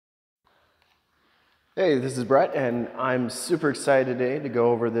Hey, this is Brett, and I'm super excited today to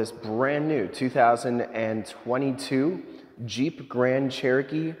go over this brand new 2022 Jeep Grand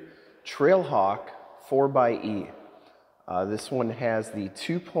Cherokee Trailhawk 4xe. This one has the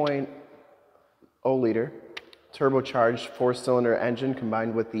 2.0 liter turbocharged four-cylinder engine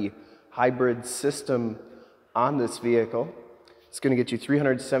combined with the hybrid system on this vehicle. It's going to get you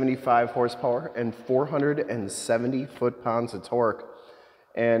 375 horsepower and 470 foot-pounds of torque.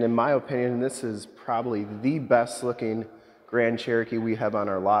 And in my opinion, this is probably the best looking Grand Cherokee we have on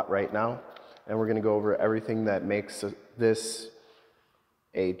our lot right now. And we're gonna go over everything that makes this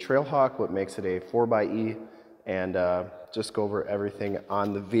a Trailhawk, what makes it a 4xe, and just go over everything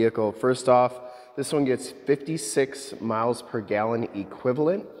on the vehicle. First off, this one gets 56 miles per gallon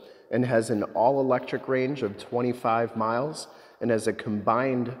equivalent and has an all-electric range of 25 miles and has a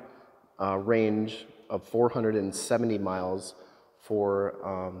combined range of 470 miles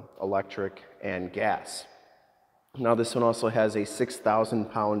for electric and gas. Now this one also has a 6,000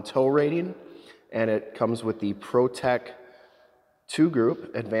 pound tow rating, and it comes with the ProTech 2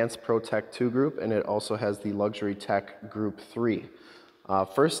 group, Advanced ProTech 2 group, and it also has the Luxury Tech Group 3.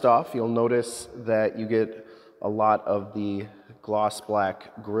 First off, you'll notice that you get a lot of the gloss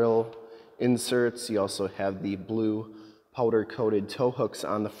black grille inserts. You also have the blue powder coated tow hooks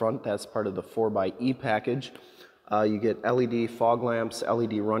on the front. That's part of the 4xe package. You get LED fog lamps,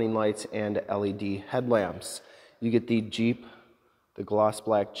 LED running lights, and LED headlamps. You get the Jeep, the gloss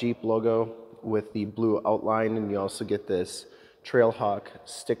black Jeep logo with the blue outline, and you also get this Trailhawk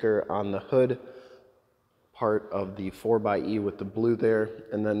sticker on the hood, part of the 4xe with the blue there,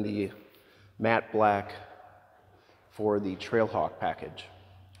 and then the matte black for the Trailhawk package.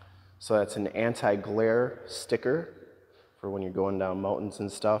 So that's an anti-glare sticker for when you're going down mountains and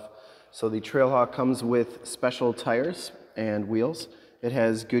stuff. So the Trailhawk comes with special tires and wheels. It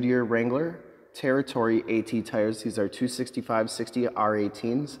has Goodyear Wrangler Territory AT tires. These are 265/60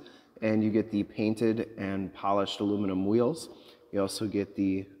 R18s, and you get the painted and polished aluminum wheels. You also get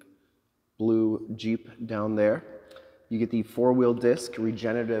the blue Jeep down there. You get the four-wheel disc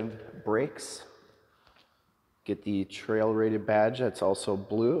regenerative brakes. Get the trail rated badge, that's also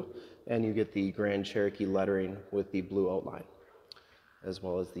blue, and you get the Grand Cherokee lettering with the blue outline, as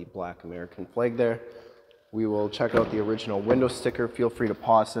well as the black American flag there. We will check out the original window sticker. Feel free to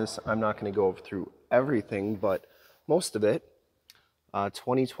pause this. I'm not going to go through everything, but most of it.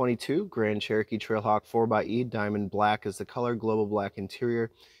 2022 Grand Cherokee Trailhawk 4xe, diamond black is the color, global black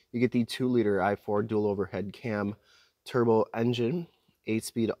interior. You get the 2-liter i4 dual overhead cam turbo engine,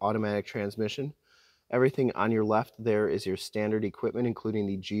 8-speed automatic transmission. Everything on your left there is your standard equipment, including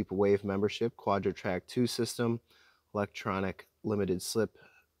the Jeep Wave membership, Quadra-Track 2 system, electronic limited slip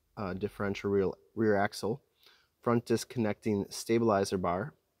differential rear axle, front disconnecting stabilizer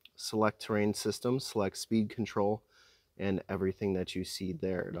bar, select terrain system, select speed control, and everything that you see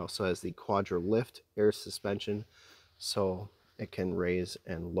there. It also has the Quadra lift air suspension, so it can raise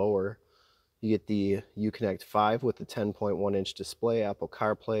and lower. You get the Uconnect 5 with the 10.1-inch display, Apple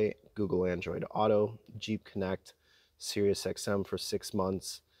CarPlay, Google Android Auto, Jeep Connect, Sirius XM for 6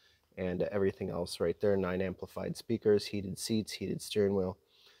 months, and everything else right there. 9 amplified speakers, heated seats, heated steering wheel,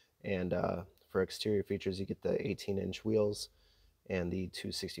 and for exterior features you get the 18-inch wheels and the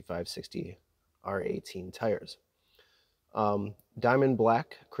 265/60 R18 tires. Diamond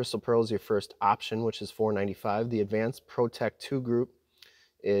black crystal pearl is your first option, which is $495. The Advanced ProTech 2 group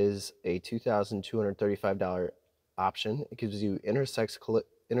is a $2,235 option. It gives you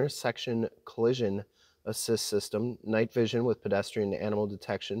intersection collision assist system, night vision with pedestrian and animal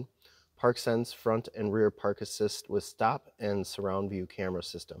detection, park sense front and rear park assist with stop and surround view camera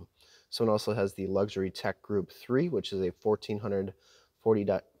system. So it also has the Luxury Tech Group 3, which is a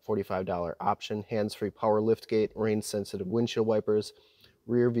 $1,445 option, hands-free power liftgate, rain-sensitive windshield wipers,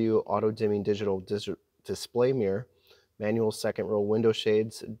 rear view auto-dimming digital display mirror, manual second row window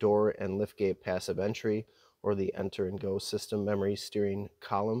shades, door and liftgate passive entry, or the enter and go system, memory steering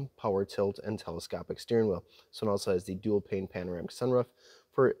column, power tilt, and telescopic steering wheel. So it also has the dual pane panoramic sunroof,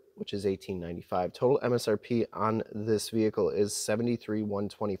 which is $1,895. Total MSRP on this vehicle is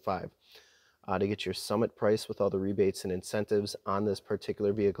 $73,125. To get your summit price with all the rebates and incentives on this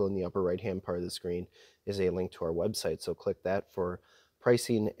particular vehicle, in the upper right hand part of the screen is a link to our website, so click that for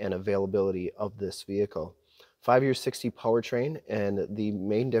pricing and availability of this vehicle. 5-year 60 powertrain, and the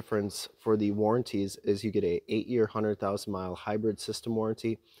main difference for the warranties is you get a 8-year 100,000-mile hybrid system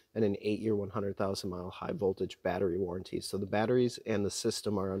warranty and an 8-year 100,000-mile high voltage battery warranty. So the batteries and the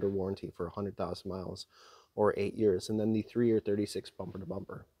system are under warranty for 100,000 miles or 8 years, and then the 3-year 36 bumper to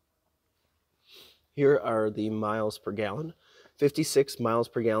bumper. Here are the miles per gallon. 56 miles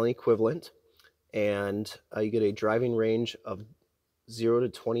per gallon equivalent, and you get a driving range of 0 to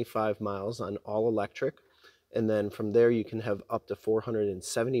 25 miles on all electric, and then from there you can have up to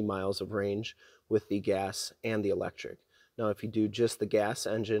 470 miles of range with the gas and the electric. Now if you do just the gas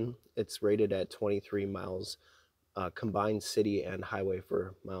engine, it's rated at 23 miles combined city and highway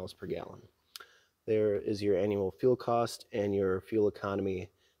for miles per gallon. There is your annual fuel cost and your fuel economy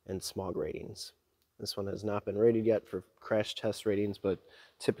and smog ratings. This one has not been rated yet for crash test ratings, but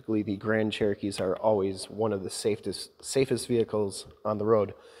typically the Grand Cherokees are always one of the safest vehicles on the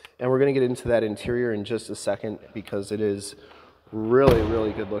road. And we're going to get into that interior in just a second because it is really,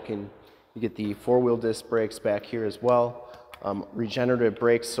 really good looking. You get the four-wheel disc brakes back here as well. Regenerative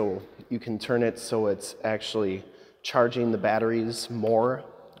brakes, so you can turn it so it's actually charging the batteries more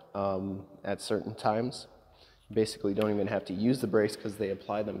at certain times. You basically don't even have to use the brakes because they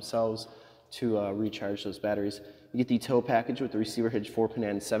apply themselves to recharge those batteries. You get the tow package with the receiver hitch 4-pin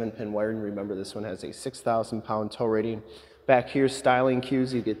and 7-pin wiring. Remember, this one has a 6,000 pound tow rating. Back here, styling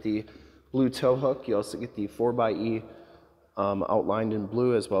cues, you get the blue tow hook. You also get the 4xe outlined in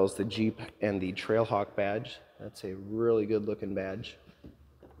blue, as well as the Jeep and the Trailhawk badge. That's a really good looking badge.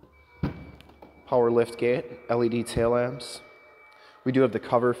 Power lift gate, LED tail lamps. We do have the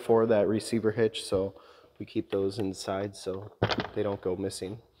cover for that receiver hitch, so we keep those inside so they don't go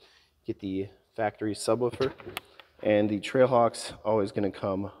missing. Get the factory subwoofer, and the Trailhawk's always going to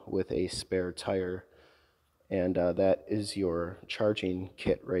come with a spare tire, and that is your charging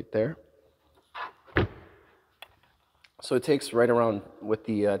kit right there. So it takes right around, with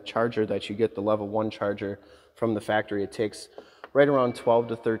the charger that you get, the level 1 charger from the factory, it takes right around 12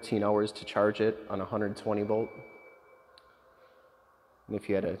 to 13 hours to charge it on 120 volt. And if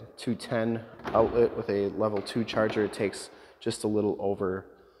you had a 210 outlet with a level 2 charger, it takes just a little over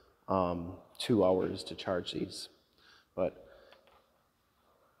 2 hours to charge these. But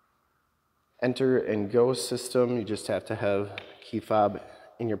enter and go system, you just have to have key fob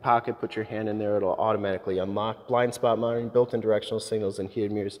in your pocket, put your hand in there, it'll automatically unlock. Blind spot monitoring, built-in directional signals, and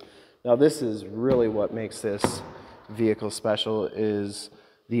heated mirrors. Now this is really what makes this vehicle special, is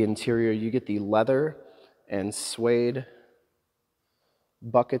the interior. You get the leather and suede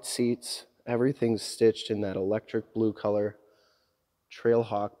bucket seats. Everything's stitched in that electric blue color.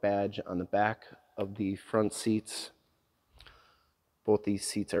 Trailhawk badge on the back of the front seats. Both these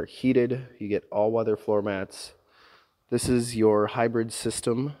seats are heated. You get all-weather floor mats. This is your hybrid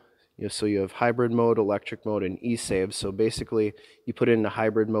system. So you have hybrid mode, electric mode, and e-save. So basically, you put it in a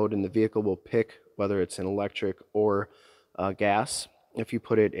hybrid mode and the vehicle will pick whether it's an electric or gas. If you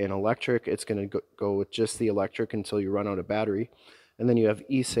put it in electric, it's going to go with just the electric until you run out of battery. And then you have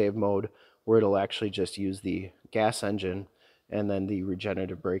e-save mode, where it'll actually just use the gas engine and then the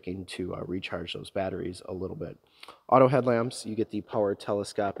regenerative braking to recharge those batteries a little bit. Auto headlamps, you get the power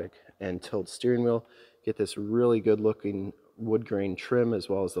telescopic and tilt steering wheel. Get this really good looking wood grain trim, as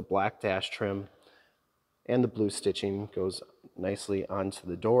well as the black dash trim, and the blue stitching goes nicely onto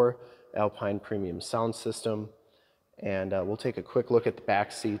the door. Alpine premium sound system. And we'll take a quick look at the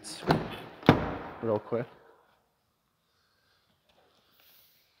back seats real quick.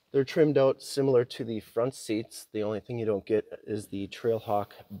 They're trimmed out similar to the front seats. The only thing you don't get is the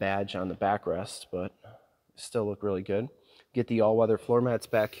Trailhawk badge on the backrest, but still look really good. Get the all-weather floor mats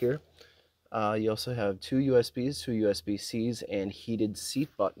back here. You also have 2 USBs, 2 USB-Cs, and heated seat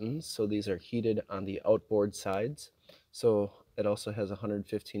buttons. So these are heated on the outboard sides. So it also has a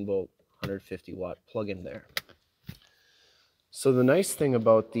 115 volt, 150 watt plug-in there. So the nice thing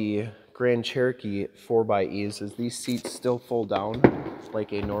about the Grand Cherokee 4xe is these seats still fold down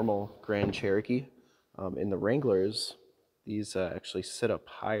like a normal Grand Cherokee. In the Wranglers, these actually sit up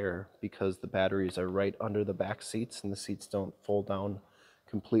higher because the batteries are right under the back seats and the seats don't fold down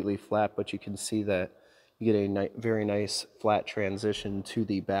completely flat, but you can see that you get a very nice flat transition to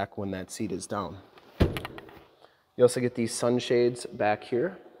the back when that seat is down. You also get these sunshades back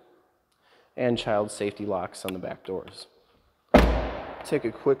here and child safety locks on the back doors. Take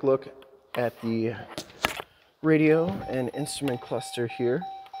a quick look at the radio and instrument cluster here.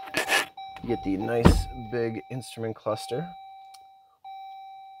 You get the nice big instrument cluster.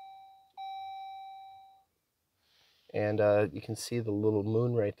 And you can see the little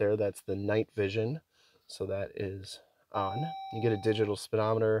moon right there. That's the night vision. So that is on. You get a digital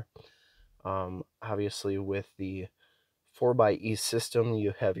speedometer. Obviously with the 4xe system,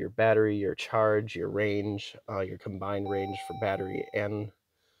 you have your battery, your charge, your range, your combined range for battery and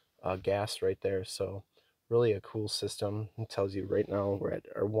gas right there. So really a cool system. It tells you right now we're at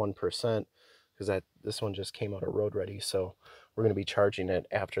our 1% because this one just came out of road ready. So we're going to be charging it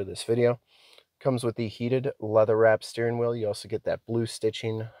after this video. Comes with the heated leather wrap steering wheel. You also get that blue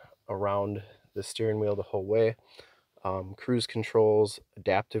stitching around the steering wheel the whole way. Cruise controls,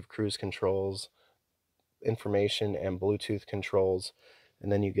 adaptive cruise controls, information and Bluetooth controls,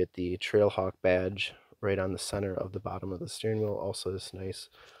 and then you get the Trailhawk badge right on the center of the bottom of the steering wheel. Also this nice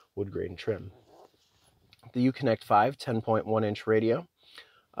wood grain trim. The Uconnect 5 10.1-inch radio.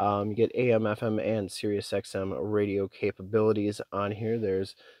 You get AM, FM, and Sirius XM radio capabilities on here.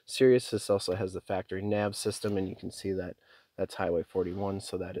 There's Sirius. This also has the factory nav system, and you can see that that's Highway 41,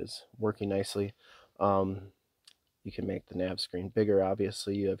 so that is working nicely. You can make the nav screen bigger,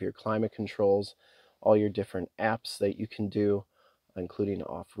 obviously. You have your climate controls, all your different apps that you can do, including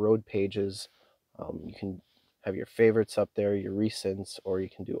off-road pages. You can have your favorites up there, your recents, or you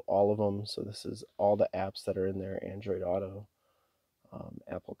can do all of them. So this is all the apps that are in there: Android Auto,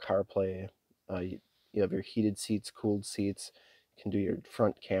 Apple CarPlay. You have your heated seats, cooled seats. You can do your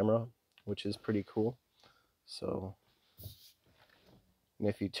front camera, which is pretty cool. So, and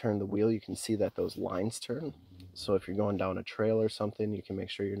if you turn the wheel, you can see that those lines turn. So if you're going down a trail or something, you can make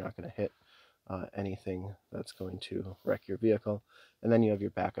sure you're not going to hit anything that's going to wreck your vehicle. And then you have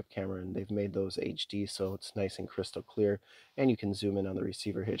your backup camera, and they've made those HD, so it's nice and crystal clear. And you can zoom in on the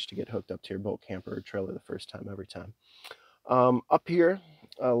receiver hitch to get hooked up to your boat, camper, or trailer the first time, every time. Up here,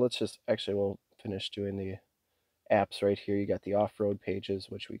 let's just, actually, we'll finish doing the apps right here. You got the off-road pages,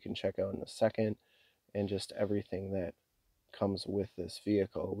 which we can check out in a second, and just everything that comes with this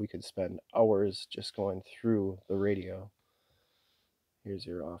vehicle. We could spend hours just going through the radio. Here's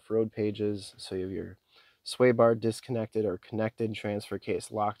your off-road pages. So you have your sway bar disconnected or connected, transfer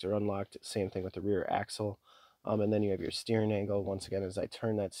case locked or unlocked, same thing with the rear axle. And then you have your steering angle. Once again, as I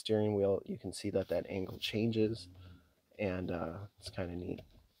turn that steering wheel, you can see that that angle changes, and it's kind of neat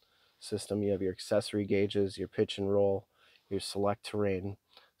system. You have your accessory gauges, your pitch and roll, your select terrain.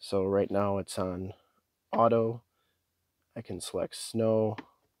 So right now it's on auto. I can select snow,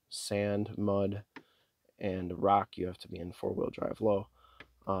 sand, mud, and rock. You have to be in four-wheel drive low.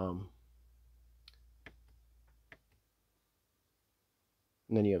 And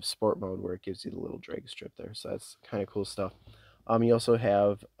then you have sport mode, where it gives you the little drag strip there. So that's kind of cool stuff. You also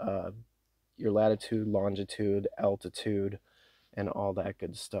have your latitude, longitude, altitude, and all that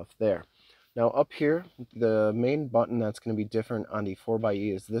good stuff there. Now up here, the main button that's going to be different on the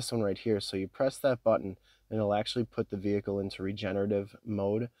 4xe is this one right here. So you press that button, and it'll actually put the vehicle into regenerative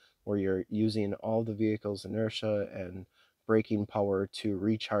mode, where you're using all the vehicle's inertia and braking power to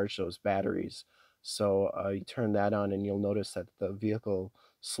recharge those batteries. So you turn that on, and you'll notice that the vehicle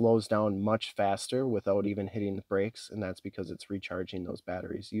slows down much faster without even hitting the brakes, and that's because it's recharging those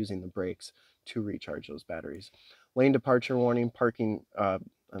batteries, using the brakes to recharge those batteries. Lane departure warning, parking,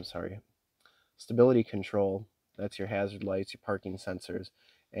 stability control, that's your hazard lights, your parking sensors,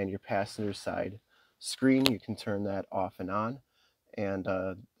 and your passenger side screen. You can turn that off and on, and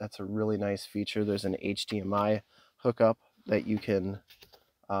that's a really nice feature. There's an HDMI hookup that you can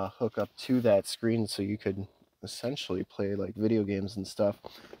hook up to that screen, so you could essentially play like video games and stuff,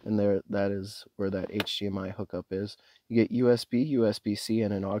 and that is where that HDMI hookup is. You get USB, USB-C,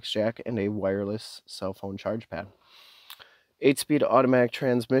 and an aux jack, and a wireless cell phone charge pad. 8-speed automatic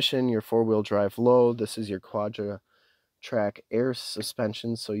transmission, your four-wheel drive low. This is your Quadra track air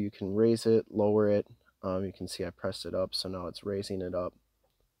suspension, so you can raise it, lower it. You can see I pressed it up, so now it's raising it up,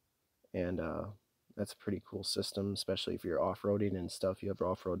 and that's a pretty cool system, especially if you're off-roading and stuff. You have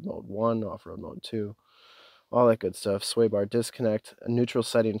off-road mode 1, off-road mode 2, all that good stuff. Sway bar disconnect, a neutral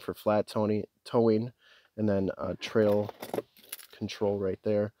setting for flat towing, and then trail control right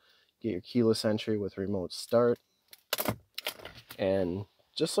there. Get your keyless entry with remote start. And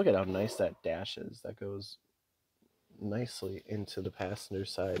just look at how nice that dash is. That goes nicely into the passenger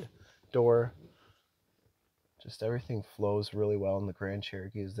side door. Just everything flows really well in the Grand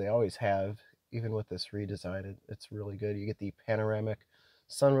Cherokees. They always have, even with this redesign. It's really good. You get the panoramic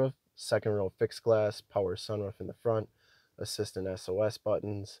sunroof, second row fixed glass, power sunroof in the front, assistant SOS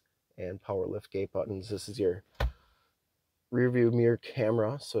buttons, and power lift gate buttons. This is your rear view mirror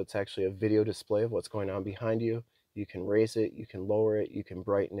camera, so it's actually a video display of what's going on behind you. You can raise it, you can lower it, you can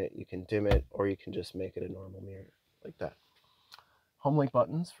brighten it, you can dim it, or you can just make it a normal mirror like that. Home link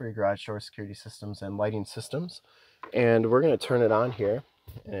buttons for your garage door security systems and lighting systems. And we're going to turn it on here,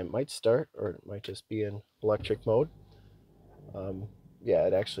 and it might start, or it might just be in electric mode. Yeah,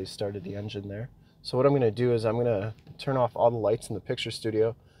 it actually started the engine there. So what I'm going to do is I'm going to turn off all the lights in the picture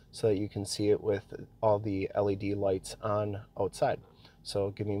studio so that you can see it with all the LED lights on outside.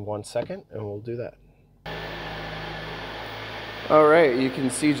 So give me 1 second and we'll do that. All right, you can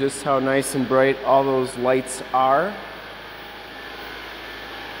see just how nice and bright all those lights are.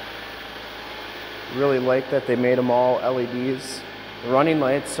 Really like that they made them all LEDs. The running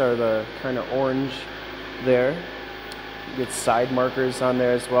lights are the kind of orange there. You get side markers on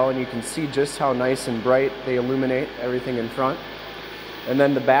there as well, and you can see just how nice and bright they illuminate everything in front. And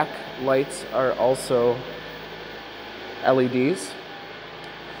then the back lights are also LEDs.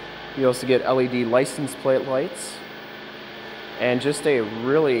 You also get LED license plate lights, and just a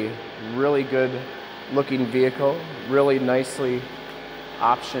really, really good looking vehicle, really nicely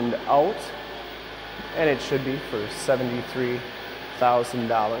optioned out, and it should be for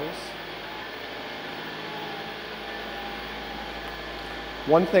 $73,000.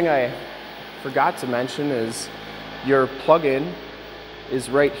 One thing I forgot to mention is your plug-in is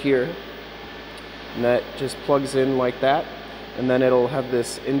right here, and that just plugs in like that, and then it'll have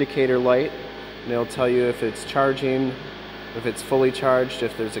this indicator light, and it'll tell you if it's charging, if it's fully charged,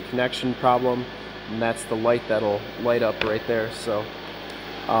 if there's a connection problem, and that's the light that'll light up right there. So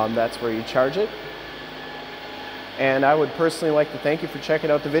that's where you charge it. And I would personally like to thank you for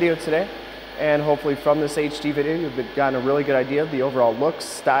checking out the video today, and hopefully from this HD video you've gotten a really good idea of the overall looks,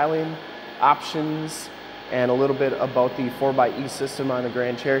 styling, options, and a little bit about the 4xe system on the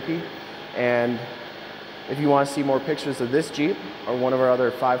Grand Cherokee. And if you want to see more pictures of this Jeep or one of our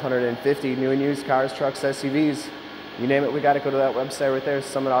other 550 new and used cars, trucks, SUVs, you name it, we got to go to that website right there,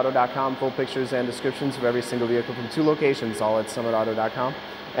 summitauto.com. Full pictures and descriptions of every single vehicle from 2 locations, all at summitauto.com.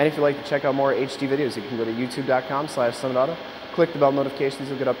 And if you'd like to check out more HD videos, you can go to youtube.com/summitauto. Click the bell notifications,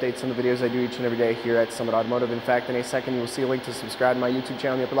 you'll get updates on the videos I do each and every day here at Summit Automotive. In fact, in a second you will see a link to subscribe to my YouTube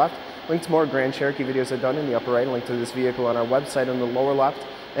channel in the upper left, link to more Grand Cherokee videos I've done in the upper right, a link to this vehicle on our website in the lower left,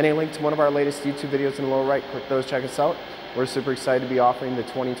 and a link to one of our latest YouTube videos in the lower right. Click those, check us out. We're super excited to be offering the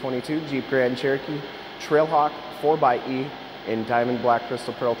 2022 Jeep Grand Cherokee Trailhawk 4xe in diamond black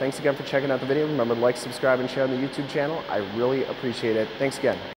crystal pearl. Thanks again for checking out the video. Remember to like, subscribe, and share on the YouTube channel. I really appreciate it. Thanks again.